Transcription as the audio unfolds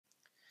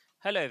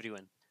Hello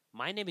everyone,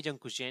 my name is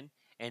Ankush Jain,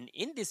 and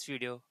in this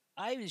video,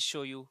 I will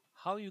show you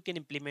how you can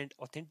implement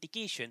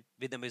authentication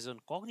with Amazon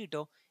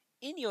Cognito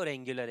in your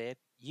Angular app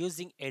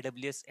using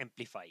AWS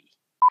Amplify.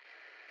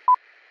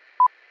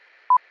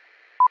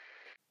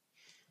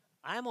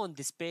 I am on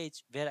this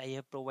page where I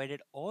have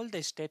provided all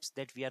the steps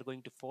that we are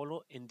going to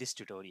follow in this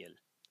tutorial.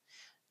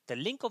 The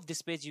link of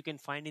this page you can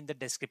find in the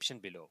description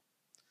below.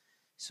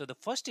 So the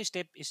first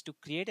step is to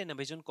create an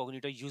Amazon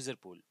Cognito user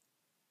pool.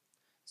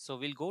 So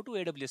we'll go to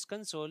AWS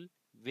console,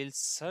 we'll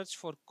search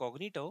for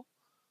Cognito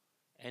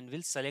and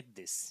we'll select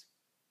this.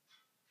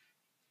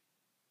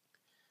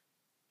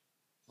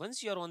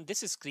 Once you are on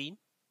this screen,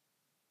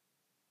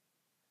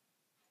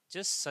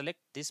 just select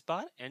this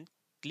bar and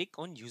click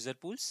on user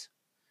pools.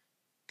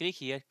 Click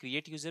here,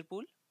 create user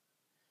pool.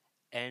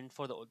 And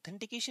for the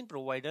authentication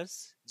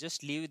providers,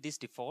 just leave this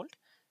default.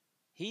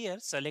 Here,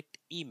 select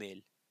email.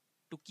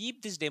 To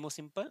keep this demo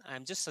simple, I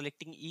am just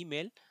selecting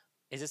email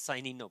as a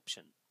sign-in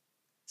option.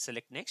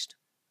 Select next.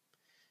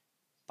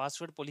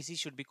 Password policy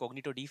should be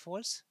Cognito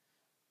defaults.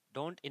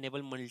 Don't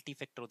enable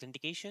multi-factor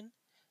authentication.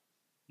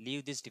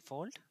 Leave this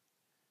default.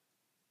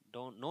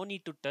 No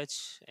need to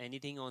touch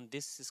anything on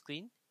this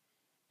screen.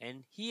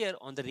 And here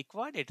on the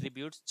required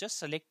attributes, just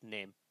select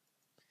name.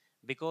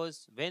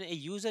 Because when a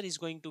user is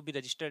going to be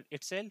registered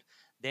itself,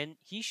 then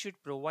he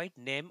should provide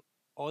name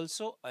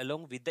also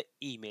along with the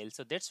email.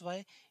 So that's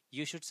why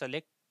you should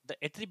select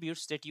the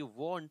attributes that you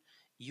want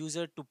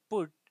user to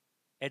put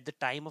at the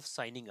time of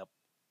signing up.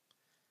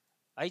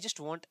 I just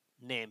want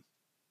name.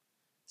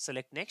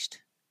 Select next.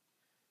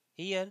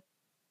 Here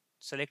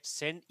select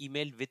send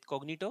email with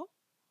Cognito.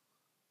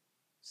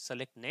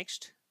 Select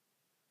next.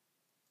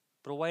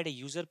 Provide a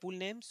user pool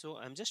name. So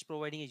I'm just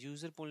providing a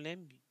user pool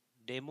name,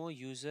 demo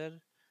user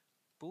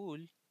pool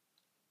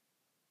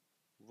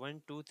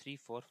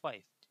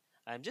 12345.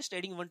 I'm just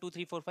adding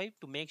 12345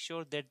 to make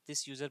sure that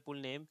this user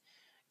pool name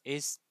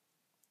is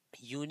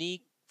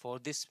unique for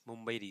this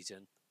Mumbai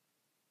region.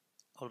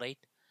 All right.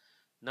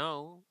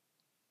 Now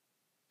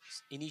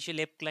initial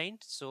app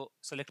client. So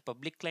select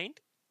public client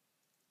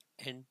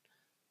and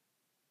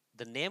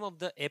the name of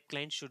the app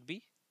client should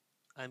be,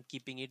 I'm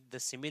keeping it the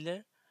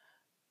similar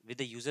with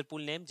the user pool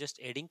name, just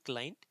adding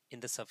client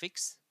in the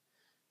suffix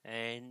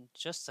and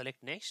just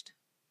select next.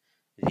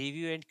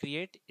 Review and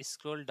create,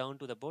 scroll down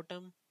to the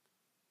bottom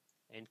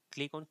and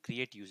click on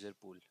create user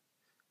pool.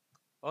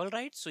 All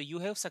right, so you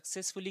have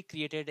successfully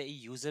created a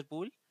user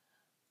pool.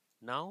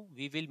 Now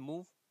we will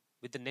move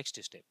with the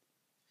next step.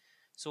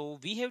 So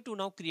we have to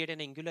now create an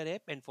Angular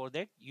app, and for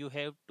that you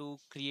have to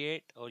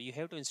create or you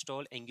have to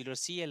install Angular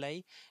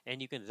CLI,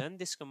 and you can run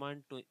this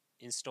command to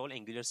install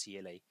Angular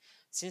CLI.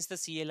 Since the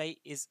CLI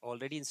is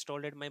already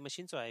installed at my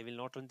machine, so I will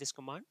not run this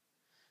command.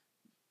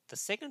 The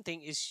second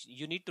thing is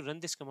you need to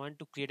run this command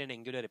to create an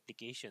Angular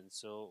application.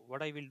 So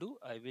what I will do,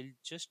 I will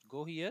just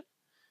go here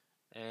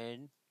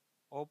and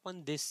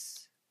open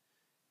this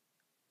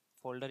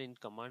folder in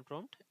command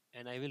prompt,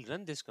 and I will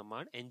run this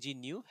command ng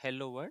new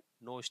hello world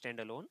no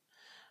standalone.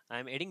 I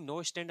am adding no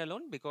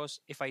standalone because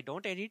if I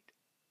don't edit,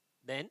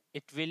 then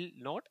it will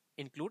not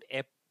include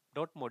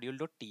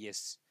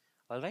app.module.ts.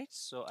 Alright,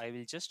 so I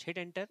will just hit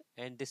enter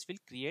and this will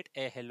create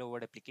a hello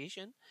world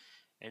application.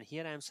 And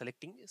here I am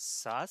selecting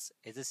SAS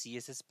as a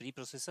CSS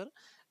preprocessor.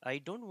 I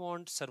don't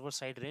want server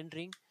side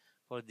rendering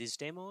for this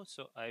demo,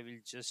 so I will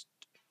just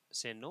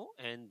say no,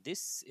 and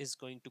this is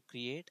going to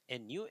create a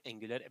new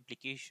Angular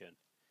application.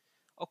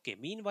 Okay,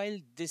 meanwhile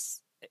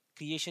this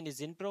creation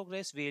is in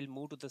progress, we will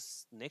move to the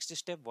next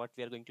step, what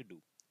we are going to do.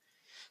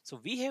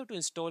 So we have to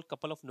install a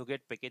couple of NuGet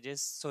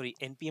packages, sorry,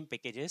 NPM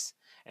packages.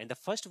 And the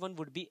first one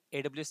would be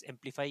AWS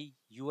Amplify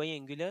UI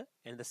Angular.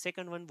 And the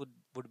second one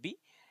would be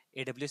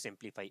AWS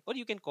Amplify. Or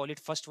you can call it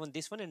first one,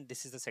 this one, and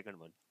this is the second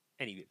one.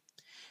 Anyway,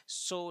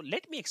 so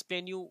let me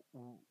explain you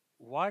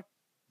what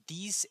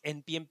these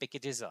NPM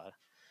packages are.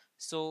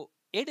 So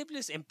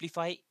AWS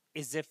Amplify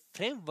is a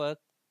framework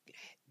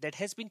that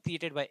has been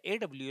created by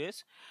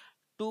AWS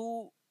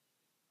to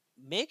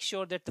make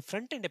sure that the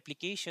front end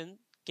application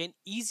can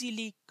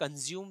easily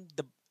consume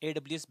the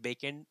AWS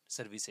backend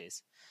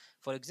services.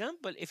 For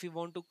example, if you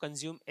want to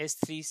consume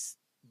S3's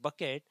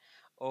bucket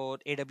or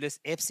AWS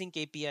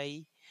AppSync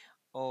API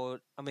or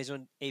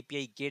Amazon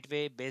API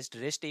Gateway based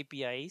REST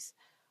APIs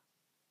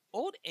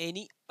or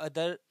any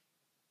other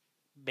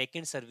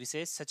backend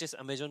services such as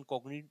Amazon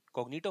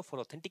Cognito for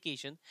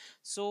authentication,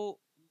 so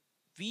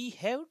we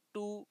have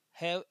to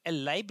have a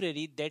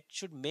library that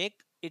should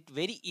make it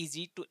very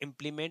easy to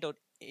implement or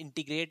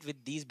integrate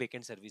with these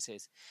backend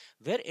services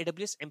where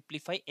AWS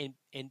Amplify and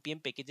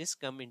NPM packages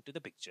come into the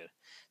picture.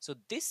 So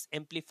this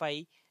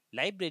Amplify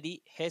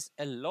library has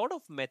a lot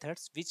of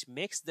methods which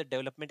makes the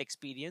development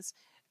experience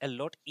a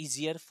lot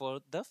easier for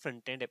the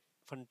front end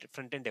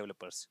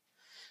developers.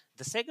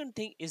 The second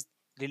thing is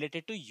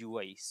related to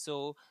UI.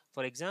 So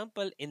for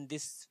example, in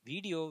this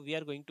video we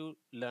are going to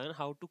learn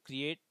how to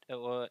create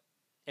a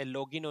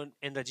login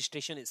and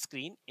registration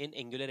screen in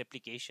Angular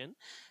application.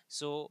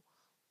 So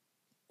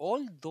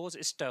all those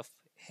stuff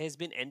has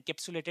been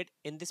encapsulated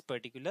in this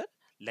particular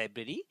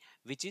library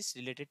which is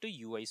related to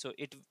UI. So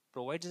it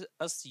provides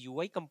us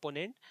UI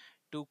component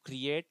to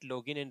create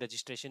login and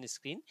registration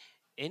screen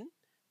in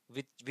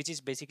which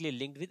is basically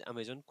linked with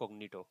Amazon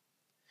Cognito.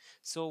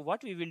 So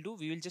what we will do,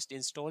 we will just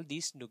install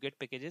these NuGet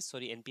packages,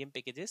 sorry, npm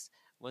packages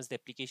once the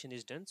application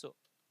is done. So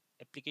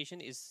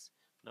application is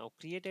now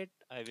created.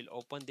 I will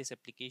open this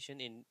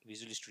application in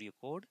Visual Studio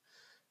Code.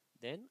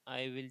 Then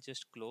I will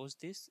just close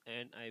this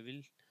and I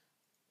will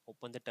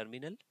open the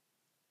terminal.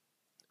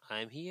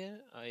 I'm here.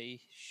 I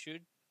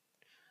should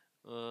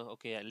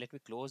okay, let me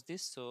close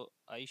this. So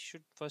I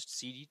should first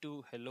cd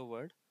to hello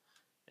world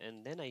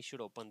and then I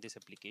should open this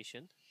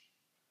application.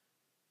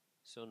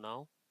 So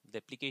now the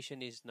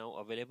application is now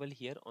available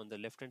here on the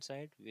left hand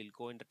side. We'll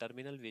go in the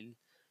terminal, we'll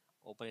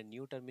open a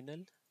new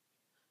terminal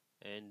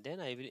and then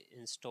I will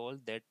install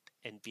that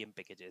npm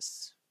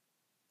packages.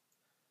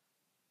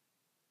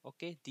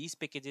 Okay, these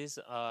packages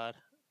are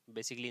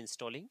basically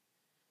installing.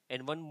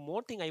 And one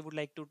more thing I would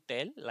like to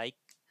tell, like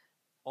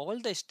all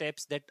the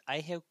steps that I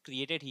have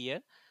created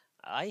here,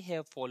 I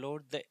have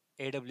followed the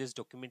AWS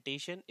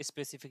documentation,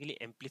 specifically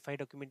Amplify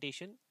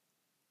documentation.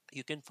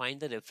 You can find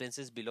the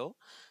references below.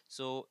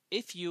 So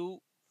if you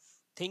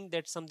think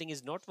that something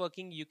is not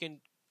working, you can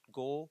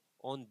go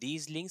on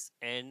these links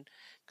and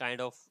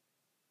kind of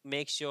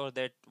make sure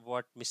that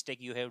what mistake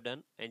you have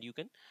done and you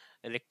can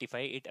rectify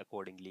it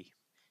accordingly.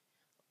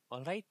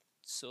 All right,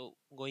 so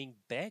going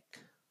back,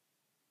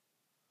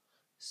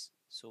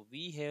 so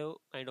we have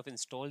kind of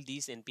installed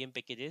these npm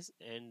packages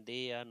and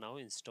they are now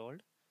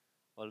installed.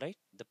 All right,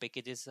 the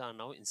packages are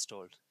now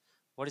installed.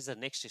 What is the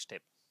next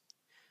step?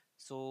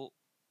 So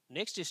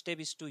next step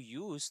is to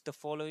use the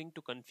following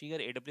to configure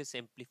AWS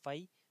Amplify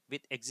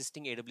with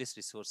existing AWS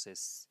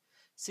resources.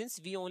 Since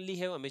we only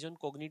have Amazon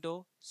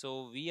Cognito,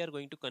 so we are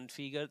going to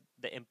configure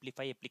the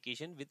Amplify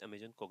application with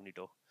Amazon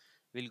Cognito.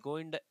 We'll go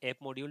in the app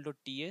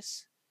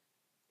module.ts.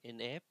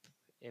 In app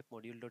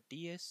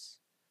module.ts,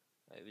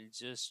 I will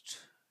just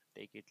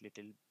take it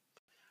little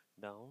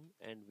down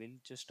and we'll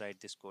just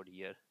write this code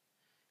here.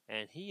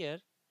 And here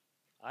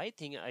I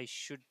think I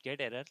should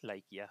get error,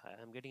 like yeah,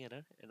 I am getting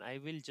error, and I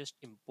will just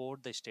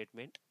import the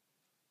statement,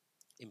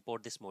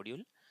 import this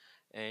module,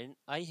 and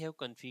I have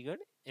configured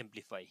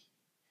Amplify.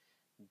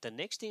 The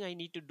next thing I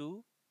need to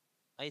do,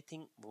 I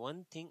think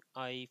one thing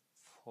I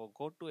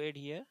forgot to add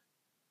here.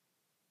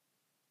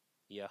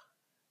 Yeah,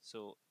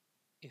 so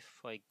if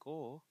I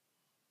go,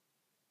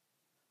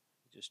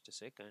 just a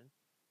second,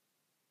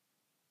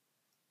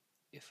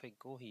 if I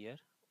go here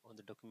on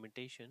the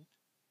documentation,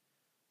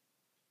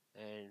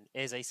 and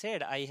as I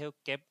said, I have,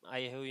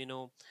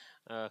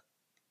 uh,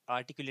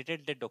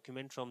 articulated the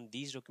document from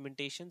these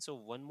documentation. So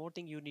one more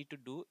thing you need to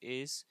do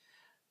is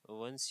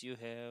once you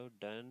have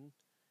done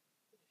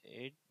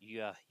it,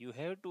 yeah, you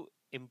have to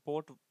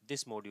import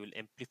this module,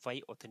 Amplify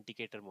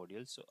Authenticator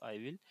module. So I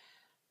will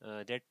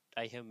that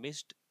I have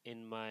missed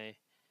in my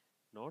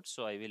notes,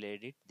 so I will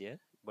add it there.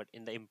 But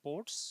in the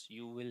imports,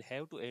 you will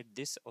have to add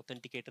this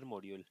authenticator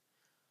module.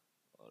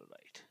 All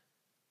right,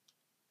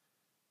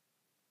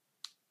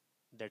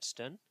 that's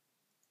done.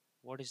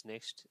 What is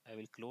next? I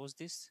will close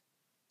this.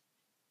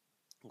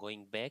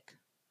 Going back,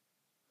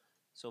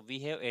 so we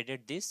have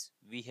added this.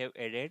 We have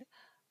added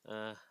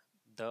uh,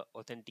 the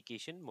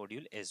authentication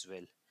module as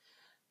well.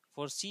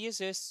 For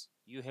CSS,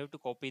 you have to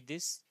copy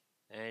this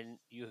and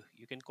you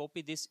can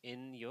copy this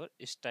in your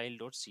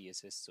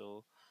style.css.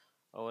 So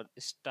our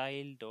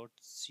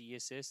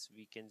style.css,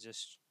 we can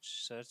just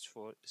search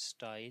for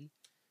style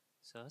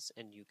search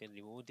and you can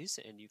remove this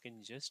and you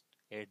can just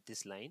add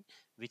this line,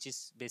 which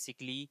is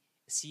basically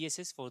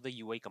CSS for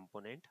the UI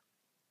component.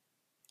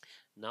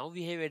 Now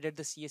we have added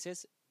the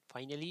CSS.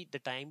 Finally, the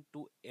time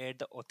to add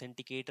the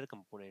authenticator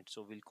component.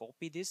 So we'll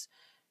copy this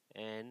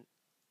and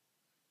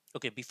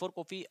okay, before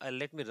copy,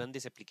 let me run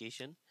this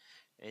application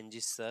and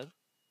just serve,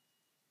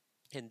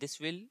 and this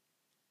will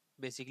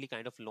basically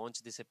kind of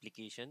launch this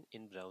application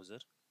in browser.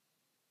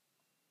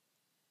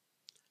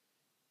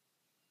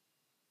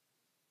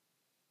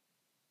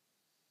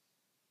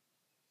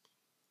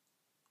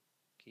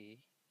 Okay,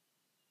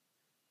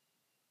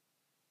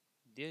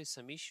 there is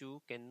some issue,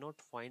 cannot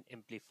find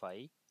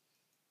Amplify,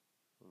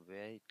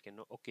 where it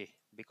cannot, okay,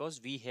 because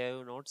we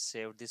have not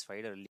saved this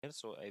file earlier,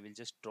 so I will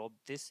just drop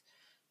this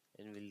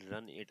and we'll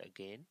run it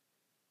again.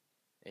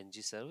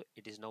 ngserve,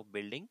 it is now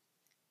building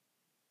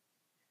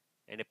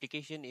and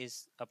application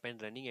is up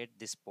and running at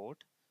this port.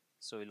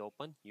 So we'll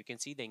open, you can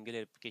see the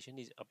Angular application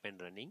is up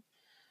and running.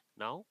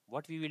 Now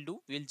what we will do,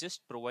 we'll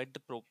just provide the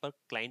proper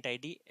client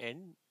ID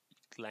and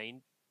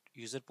client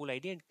user pool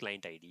ID and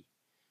client ID.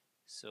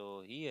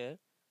 So here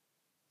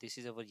this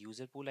is our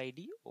user pool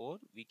ID, or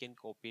we can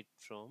copy it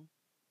from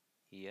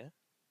here,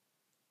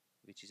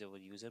 which is our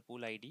user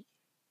pool ID,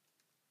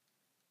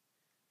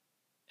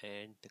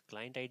 and the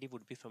client ID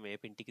would be from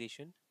app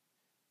integration.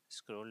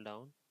 Scroll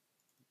down,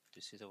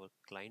 this is our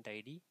client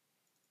ID.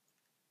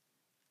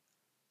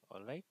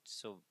 All right,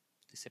 so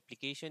this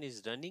application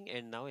is running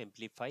and now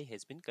Amplify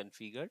has been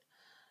configured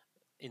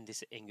in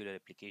this Angular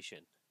application.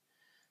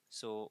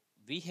 So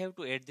we have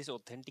to add this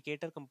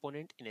authenticator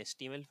component in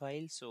HTML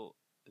file. So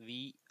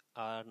we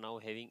are now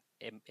having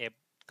a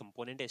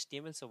component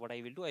HTML. So what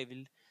I will do, I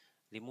will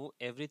remove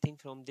everything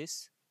from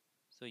this.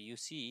 So you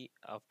see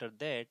after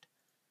that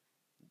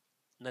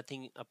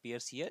nothing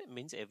appears here,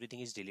 means everything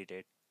is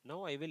deleted.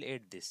 Now I will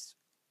add this.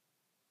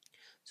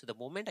 So the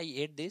moment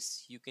I add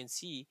this, you can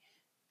see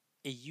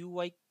a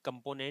UI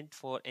component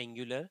for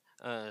Angular,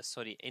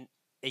 sorry,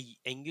 a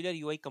Angular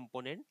UI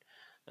component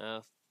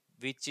uh,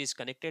 which is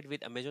connected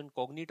with Amazon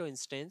Cognito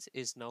instance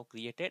is now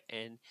created,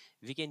 and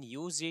we can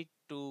use it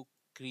to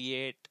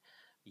create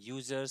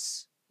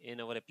users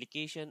in our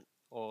application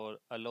or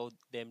allow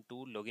them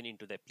to log in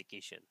into the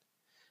application.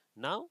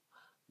 Now,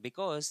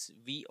 because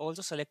we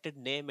also selected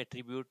name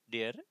attribute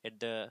there at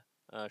the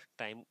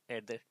time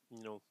at the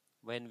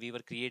when we were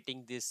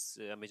creating this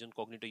Amazon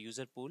Cognito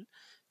user pool,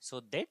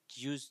 so that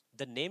use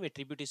the name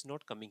attribute is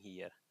not coming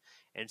here.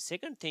 And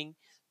second thing,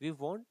 we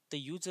want the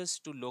users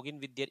to log in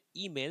with their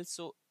email,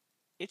 so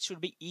it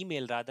should be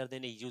email rather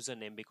than a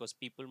username, because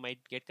people might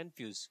get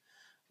confused.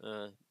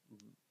 Uh,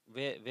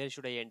 where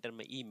should I enter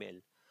my email?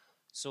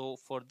 So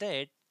for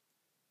that,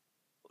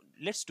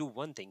 let's do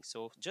one thing.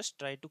 So just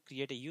try to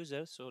create a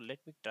user. So let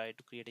me try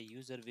to create a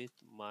user with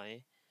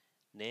my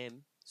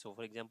name. So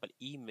for example,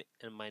 email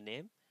my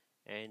name,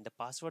 and the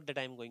password that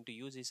I'm going to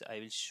use is, I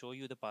will show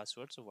you the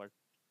password. So what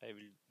I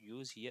will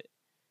use here,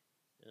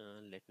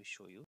 let me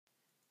show you,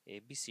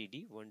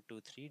 ABCD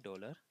 123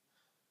 dollar,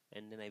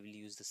 and then I will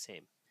use the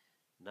same.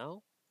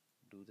 Now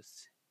do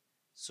this.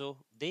 So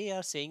they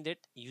are saying that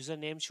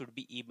username should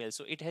be email,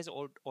 so it has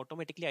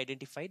automatically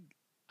identified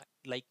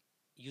like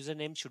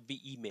username should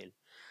be email.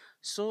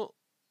 So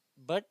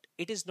but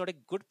it is not a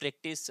good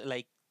practice,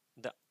 like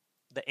the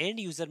the end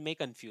user may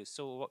confuse.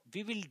 So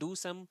we will do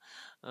some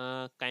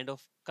kind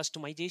of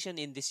customization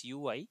in this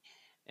UI,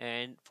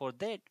 and for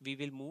that we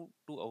will move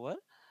to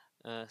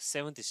our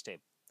seventh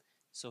step.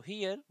 So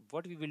here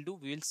what we will do,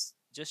 we will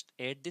just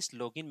add this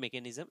login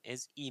mechanism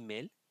as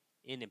email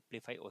in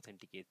Amplify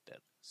Authenticator.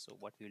 So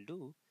what we will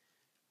do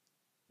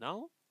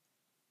now,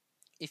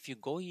 if you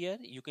go here,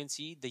 you can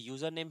see the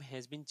username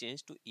has been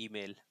changed to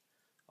email.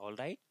 All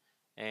right,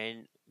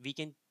 and we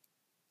can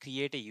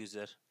create a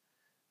user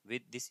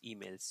with this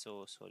email.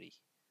 So sorry,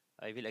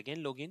 I will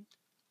again log in,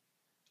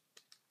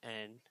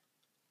 and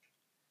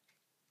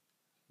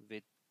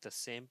with the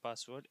same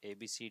password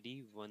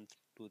ABCD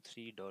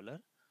 123 dollar,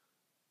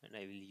 and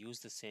I will use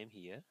the same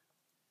here.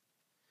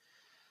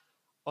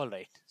 All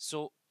right,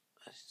 so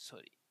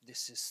sorry,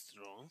 this is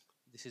wrong.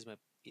 This is my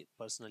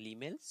personal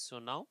email. So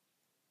now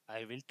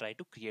I will try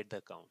to create the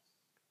account,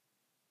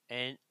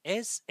 and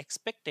as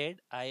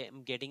expected I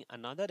am getting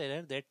another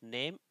error that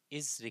name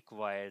is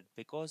required,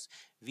 because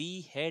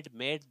we had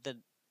made the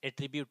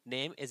attribute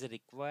name as a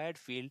required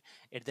field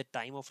at the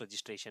time of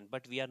registration,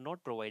 but we are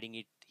not providing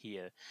it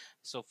here.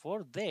 So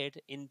for that,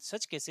 in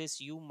such cases,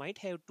 you might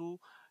have to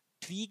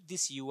tweak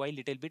this UI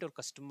little bit or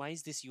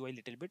customize this UI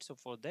little bit. So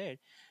for that,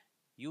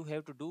 you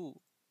have to do,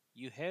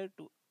 you have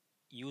to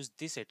use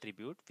this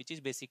attribute, which is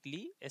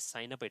basically a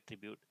sign up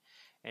attribute.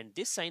 And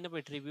this sign up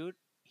attribute,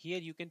 here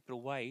you can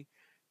provide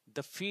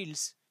the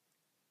fields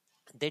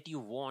that you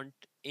want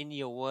in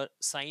your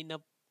sign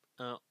up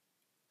uh,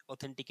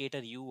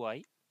 authenticator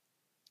UI,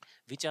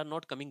 which are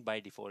not coming by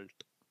default.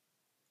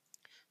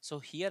 So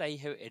here I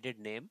have added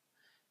name,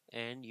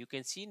 and you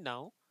can see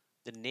now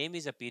the name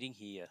is appearing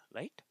here,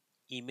 right?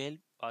 Email,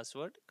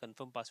 password,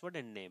 confirm password,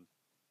 and name.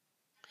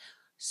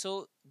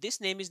 So this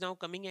name is now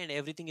coming and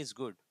everything is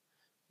good.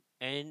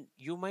 And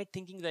you might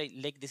thinking that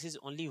like this is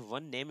only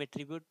one name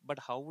attribute, but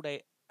how would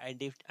I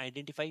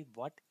identify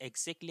what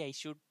exactly I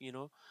should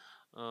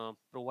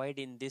provide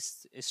in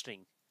this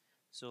string?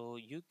 So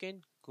you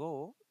can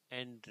go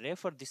and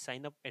refer the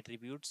sign up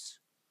attributes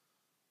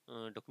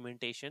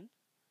documentation.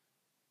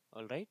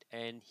 All right,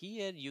 and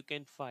here you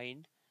can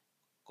find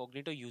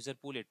Cognito user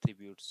pool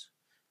attributes.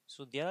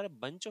 So there are a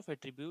bunch of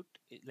attribute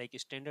like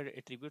standard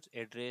attributes: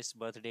 address,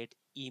 birth date,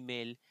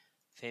 email,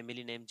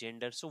 family name,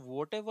 gender. So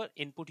whatever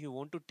input you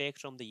want to take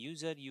from the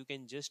user, you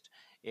can just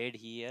add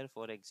here.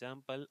 For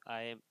example,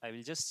 I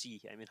will just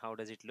see, I mean, how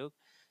does it look.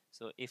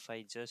 So if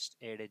I just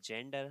add a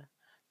gender,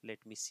 let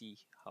me see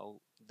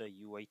how the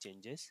UI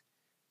changes.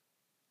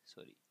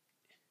 Sorry,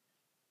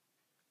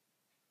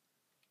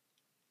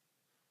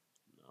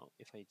 now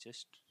if I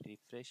just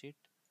refresh it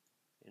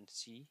and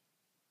see,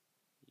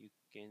 you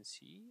can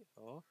see,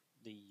 oh,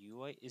 the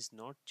UI is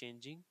not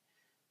changing.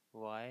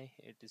 Why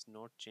it is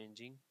not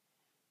changing?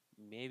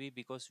 Maybe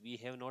because we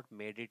have not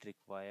made it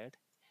required.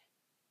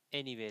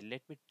 Anyway,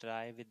 let me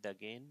try with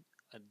again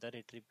other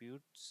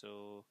attribute.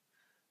 So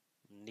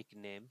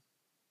nickname,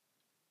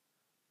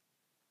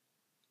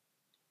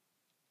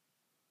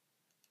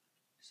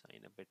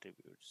 sign up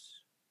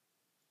attributes.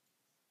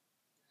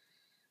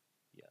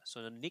 Yeah,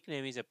 so the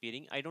nickname is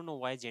appearing. I don't know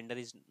why gender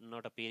is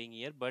not appearing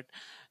here, but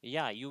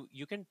yeah, you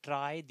can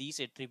try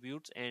these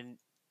attributes and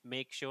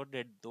make sure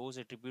that those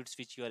attributes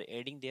which you are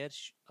adding there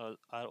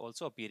are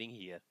also appearing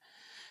here.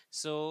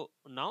 So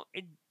now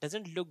it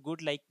doesn't look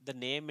good like the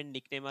name and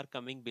nickname are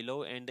coming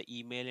below and the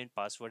email and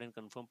password and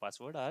confirm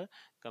password are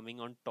coming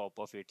on top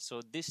of it.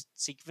 So this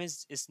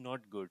sequence is not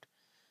good.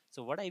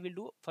 So what I will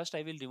do, first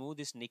I will remove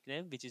this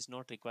nickname which is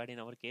not required in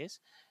our case,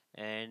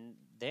 and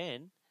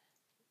then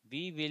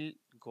we will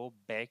go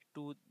back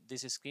to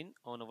this screen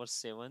on our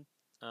seventh.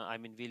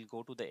 We'll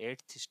go to the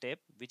eighth step,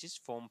 which is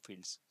form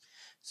fields.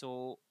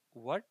 So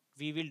what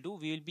we will do,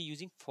 we will be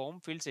using form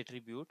fields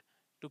attribute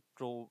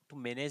to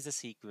manage the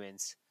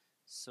sequence.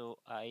 So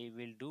I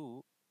will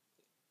do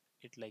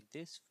it like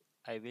this.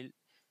 I will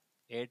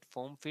add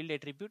form field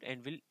attribute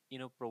and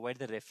will provide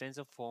the reference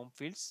of form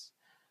fields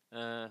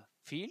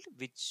field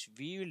which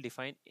we will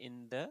define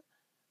in the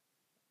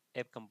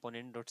app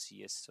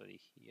component.cs. Sorry,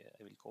 here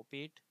I will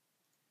copy it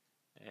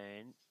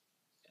and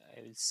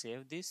I will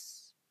save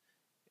this,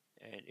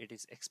 and it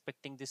is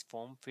expecting this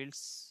form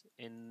fields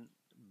in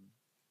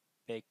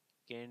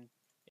backend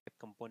app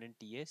component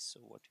ts. So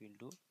what we'll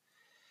do,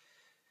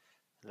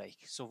 like,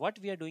 so what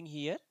we are doing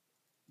here,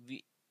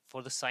 we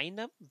for the sign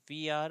up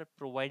we are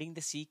providing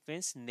the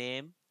sequence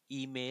name,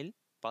 email,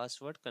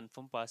 password,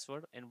 confirm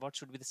password, and what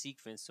should be the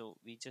sequence. So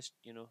we just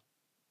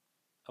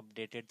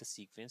updated the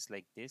sequence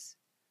like this.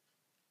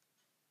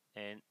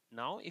 And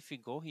now if we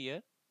go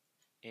here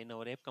in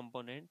our app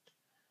component,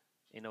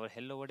 in our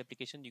hello world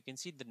application, you can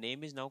see the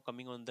name is now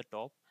coming on the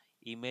top,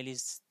 email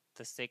is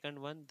the second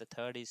one, the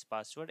third is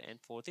password, and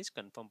fourth is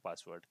confirm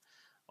password.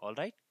 All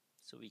right,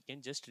 so we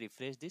can just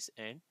refresh this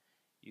and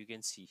you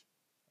can see.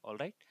 All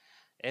right,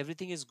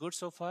 everything is good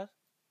so far.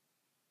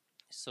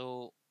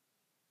 So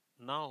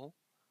now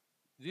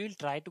we will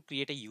try to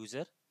create a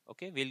user.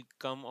 Okay, we'll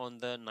come on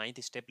the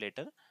ninth step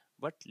later,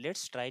 but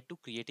let's try to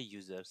create a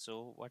user.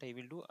 So what I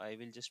will do, I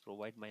will just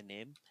provide my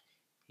name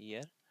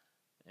here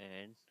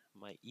and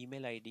my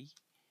email id,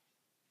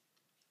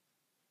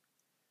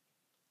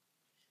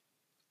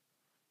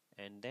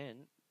 and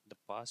then the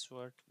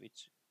password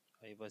which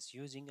I was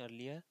using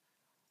earlier,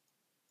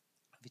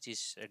 which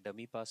is a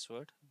dummy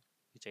password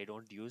which I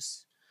don't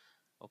use.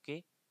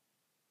 Okay,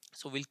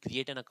 so we'll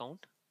create an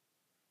account,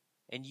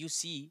 and you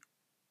see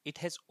it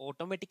has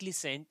automatically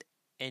sent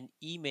an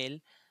email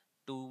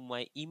to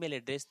my email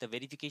address, the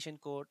verification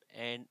code,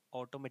 and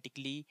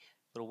automatically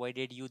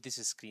provided you this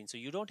screen. So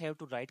you don't have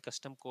to write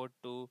custom code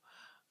to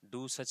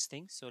do such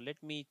things. So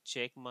let me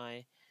check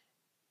my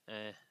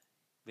uh,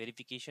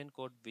 verification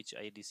code which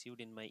I received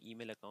in my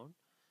email account.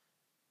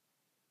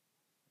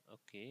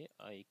 Okay,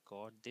 I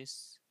got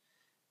this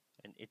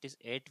and it is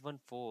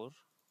 814.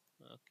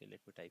 Okay, let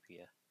me type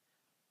here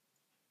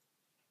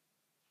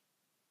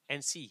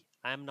and see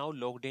I am now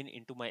logged in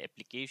into my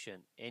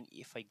application. And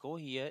if I go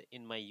here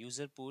in my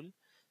user pool,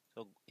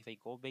 so if I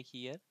go back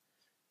here,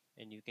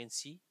 and you can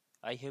see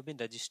I have been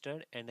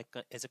registered and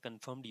as a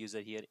confirmed user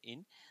here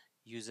in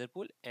user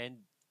pool, and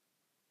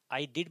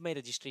I did my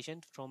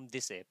registration from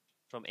this app,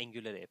 from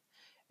Angular app.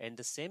 And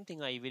the same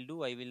thing I will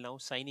do, I will now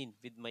sign in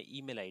with my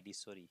email id.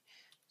 Sorry,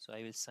 so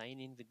I will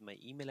sign in with my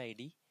email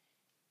id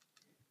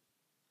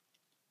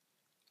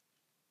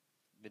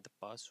with the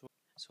password.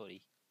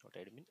 Sorry, not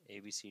admin,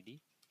 abcd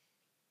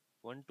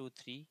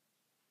 123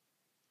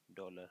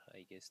 dollar,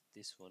 I guess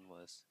this one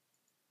was.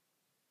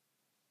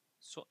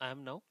 So I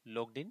am now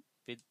logged in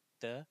with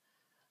the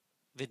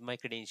with my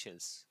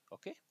credentials.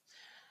 Okay,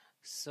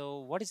 so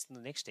what is the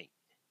next thing?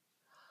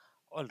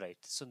 All right,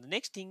 so the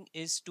next thing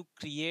is to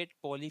create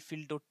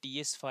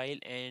polyfill.ts file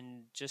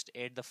and just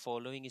add the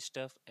following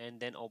stuff, and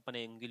then open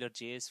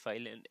angular.js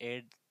file and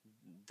add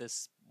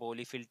this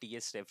polyfill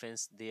ts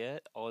reference there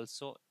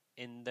also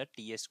in the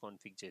ts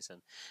config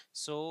json.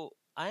 So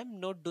I'm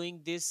not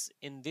doing this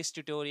in this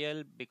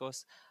tutorial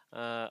because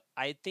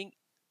I think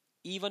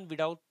even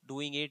without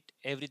doing it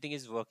everything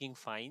is working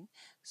fine.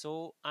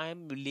 So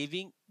I'm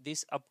leaving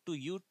this up to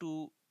you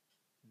to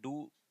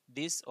do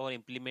this or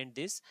implement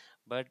this.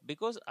 But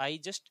because I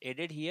just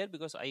added here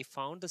because I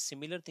found the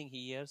similar thing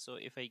here, so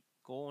if I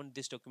go on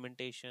this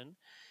documentation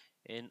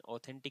in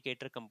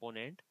authenticator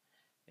component,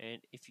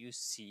 and if you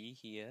see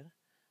here,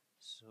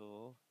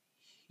 so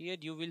here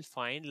you will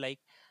find like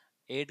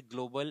add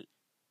global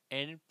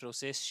and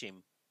process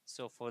shim.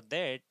 So for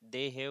that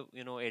they have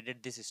added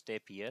this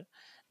step here.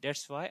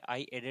 That's why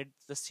I added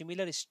the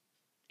similar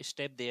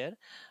step there,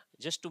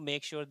 just to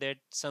make sure that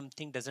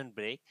something doesn't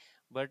break.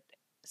 But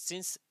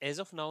since as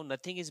of now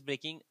nothing is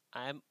breaking,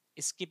 I am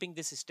skipping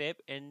this step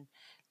and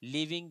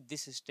leaving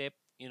this step,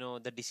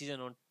 the decision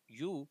on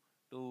you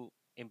to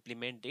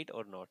implement it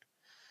or not.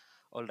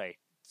 All right,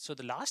 so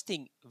the last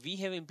thing, we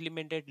have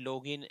implemented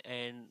login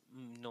and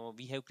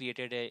we have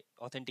created a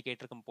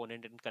authenticator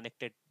component and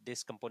connected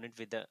this component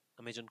with the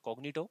Amazon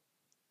Cognito.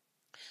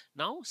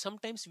 Now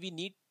sometimes we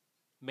need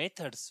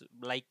methods,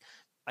 like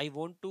I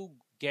want to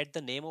get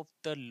the name of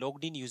the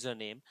logged in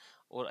username,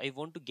 or I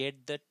want to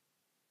get the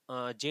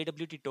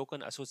JWT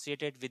token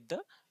associated with the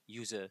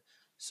user.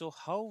 So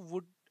how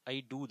would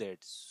I do that?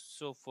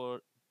 So for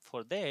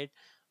that,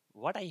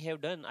 what I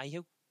have done, I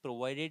have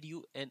provided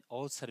you an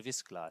auth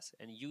service class,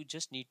 and you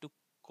just need to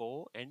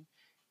go and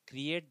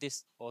create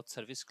this auth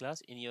service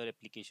class in your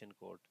application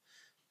code.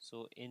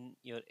 So in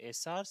your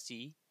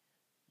src,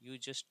 you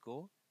just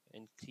go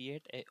and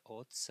create a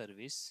auth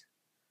service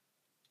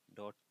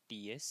dot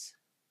ts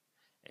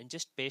and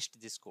just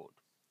paste this code.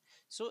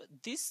 So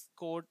this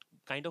code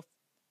kind of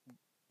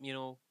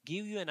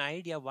give you an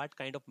idea what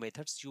kind of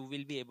methods you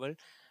will be able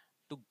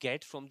to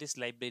get from this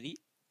library.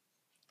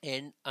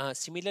 And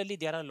similarly,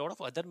 there are a lot of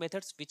other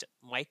methods which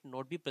might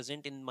not be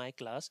present in my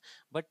class,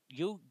 but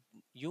you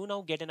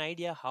now get an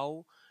idea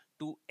how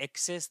to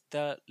access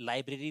the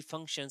library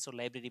functions or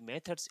library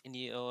methods in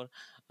your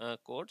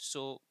code.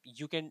 So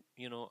you can,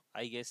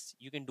 I guess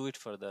you can do it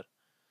further.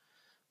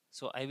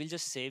 So I will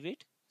just save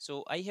it.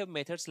 So I have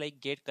methods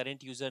like get current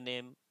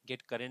username,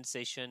 get current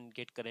session,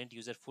 get current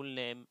user full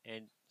name,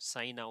 and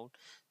sign out.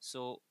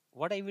 So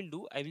what I will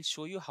do, I will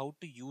show you how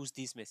to use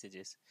these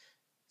messages.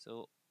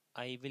 So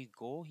I will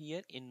go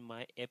here in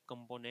my app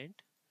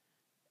component,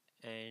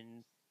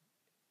 and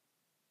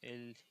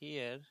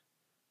here,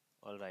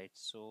 all right.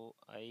 So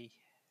I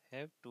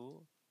have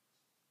to,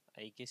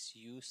 I guess,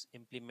 use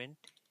implement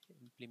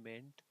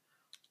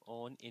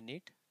on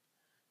init.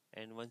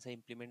 And once I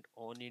implement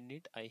on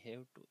init, I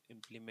have to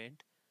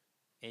implement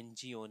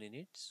ng on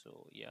init.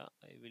 So yeah,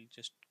 I will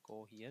just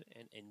go here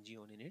and ng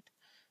on init.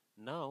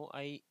 Now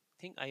I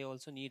think I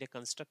also need a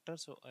constructor,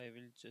 so I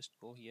will just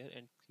go here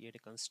and create a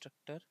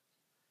constructor.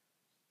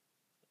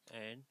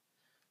 And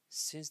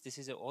since this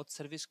is a auth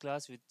service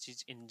class which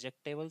is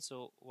injectable,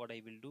 so what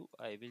I will do,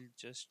 I will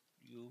just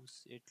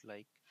use it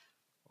like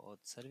auth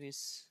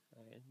service,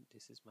 and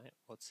this is my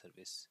auth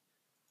service.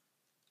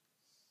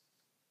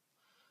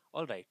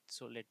 All right,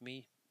 so let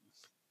me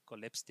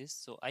collapse this.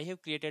 So I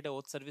have created a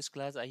auth service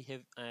class. I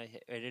have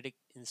added an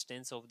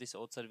instance of this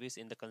auth service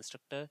in the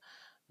constructor.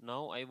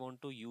 Now I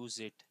want to use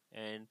it,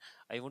 and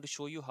I want to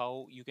show you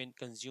how you can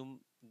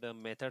consume the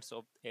methods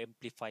of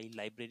Amplify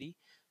library.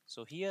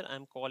 So here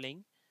I'm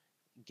calling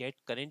get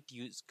current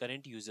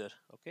user.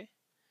 Okay,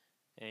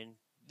 and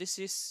this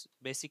is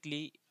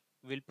basically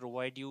will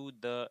provide you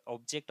the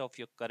object of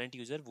your current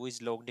user who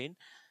is logged in.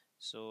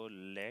 So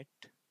let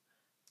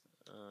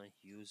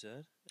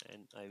user,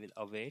 and I will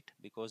await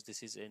because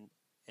this is an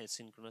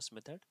asynchronous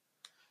method.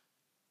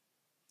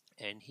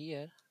 And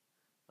here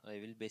I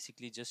will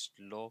basically just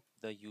log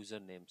the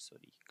username.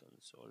 Sorry,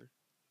 console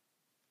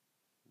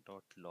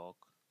dot log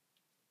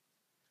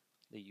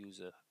the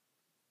user.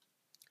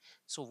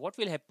 So what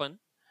will happen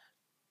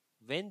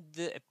when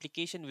the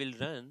application will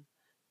run?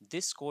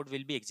 This code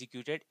will be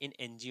executed in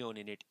ng on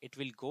init. It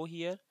will go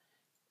here,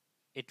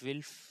 it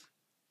will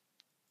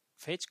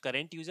fetch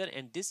current user,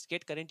 and this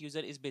get current user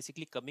is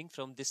basically coming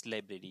from this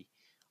library.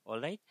 All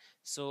right,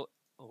 so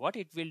what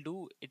it will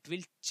do, it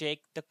will check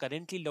the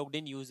currently logged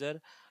in user.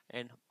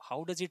 And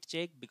how does it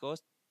check?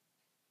 Because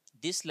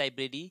this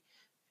library,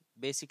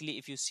 basically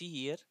if you see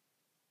here,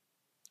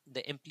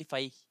 the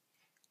Amplify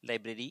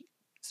library,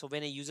 so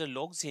when a user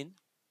logs in,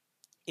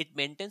 it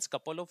maintains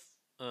couple of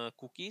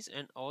cookies,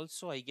 and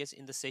also I guess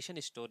in the session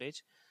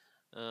storage,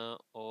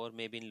 or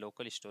maybe in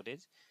local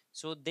storage.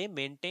 So they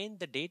maintain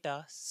the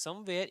data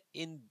somewhere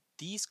in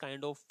these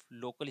kind of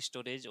local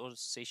storage or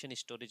session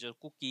storage or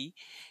cookie,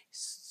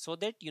 so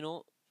that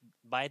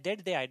by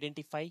that they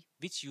identify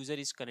which user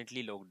is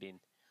currently logged in.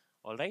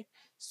 All right,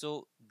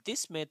 so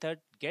this method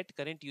get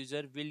current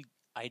user will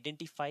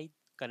identify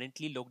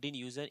currently logged in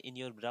user in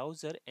your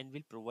browser and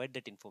will provide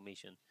that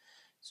information.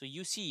 So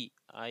you see,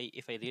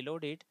 if I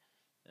reload it,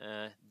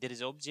 there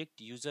is object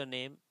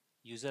username,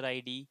 user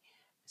ID,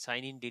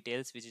 sign in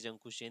details, which is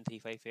Ankush Jain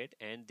 358,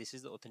 and this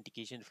is the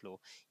authentication flow.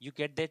 You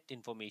get that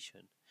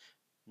information.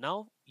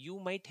 Now you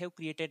might have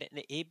created an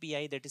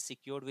API that is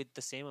secured with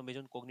the same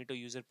Amazon Cognito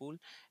user pool,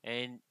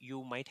 and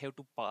you might have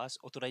to pass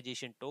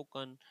authorization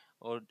token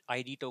or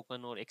ID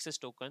token or access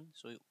token.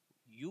 So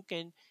you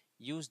can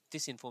use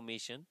this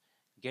information,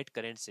 get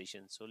current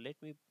session. So let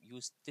me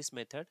use this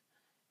method,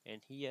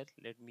 and here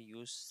let me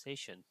use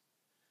session,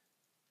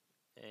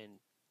 and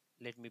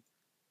let me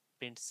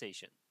print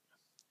session.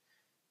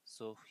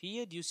 So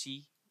here you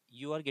see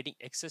you are getting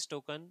access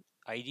token,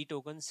 ID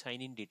token,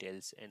 sign in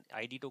details, and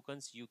ID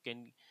tokens you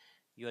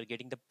are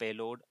getting the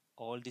payload,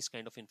 all this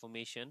kind of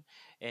information,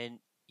 and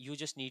you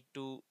just need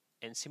to.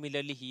 And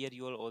similarly here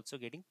you are also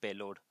getting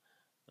payload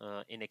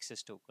in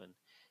access token.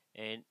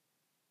 And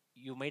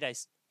you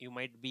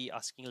might be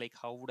asking like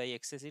how would I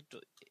access it?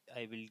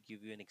 I will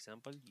give you an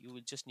example. You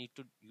will just need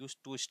to use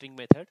toString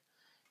method,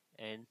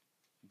 and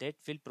that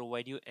will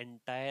provide you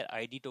entire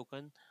ID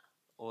token.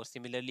 Or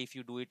similarly, if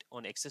you do it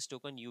on access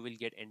token, you will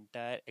get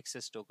entire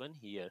access token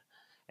here,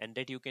 and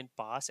that you can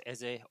pass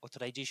as a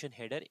authorization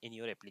header in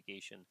your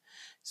application.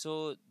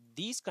 So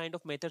these kind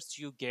of methods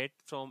you get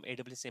from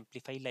AWS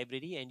Amplify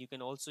library, and you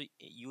can also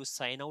use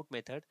sign out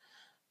method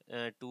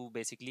to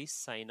basically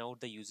sign out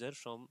the user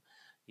from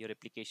your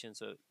application.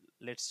 So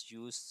let's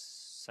use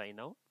sign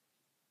out.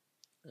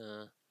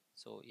 uh,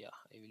 so yeah,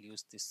 I will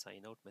use this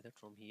sign out method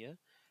from here,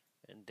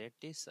 and that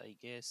is, I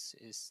guess,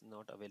 is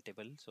not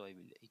available, so I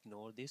will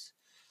ignore this.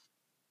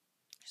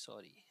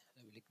 Sorry,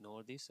 I will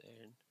ignore this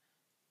and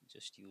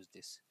just use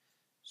this.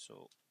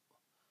 So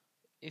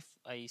if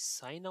I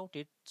sign out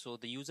it, so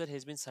the user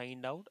has been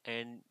signed out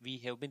and we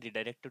have been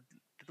redirected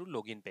to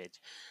login page.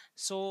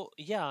 So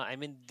yeah, I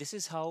mean, this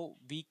is how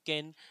we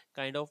can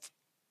kind of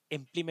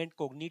implement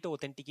Cognito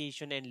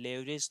authentication and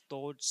leverage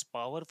those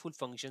powerful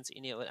functions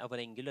in our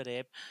Angular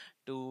app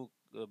to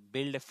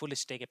build a full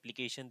stack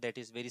application that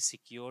is very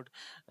secured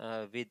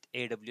with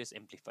AWS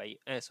Amplify,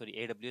 sorry,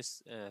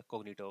 AWS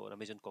Cognito or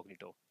Amazon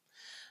Cognito.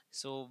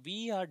 So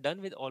we are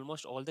done with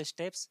almost all the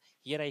steps.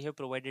 Here I have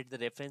provided the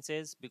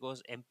references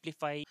because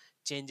Amplify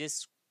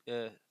changes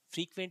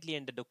frequently,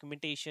 and the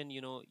documentation,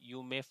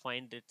 you may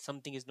find that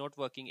something is not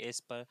working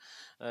as per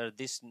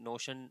this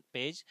Notion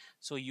page.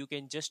 So you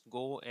can just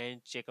go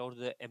and check out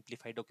the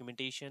Amplify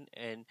documentation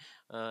and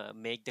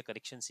make the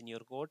corrections in your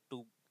code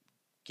to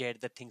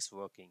get the things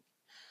working.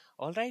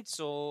 All right,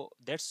 so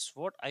that's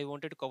what I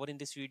wanted to cover in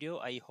this video.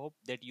 I hope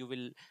that you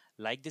will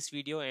like this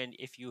video, and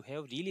if you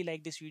have really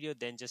liked this video,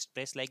 then just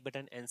press like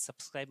button and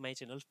subscribe my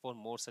channel for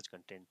more such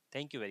content.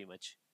 Thank you very much.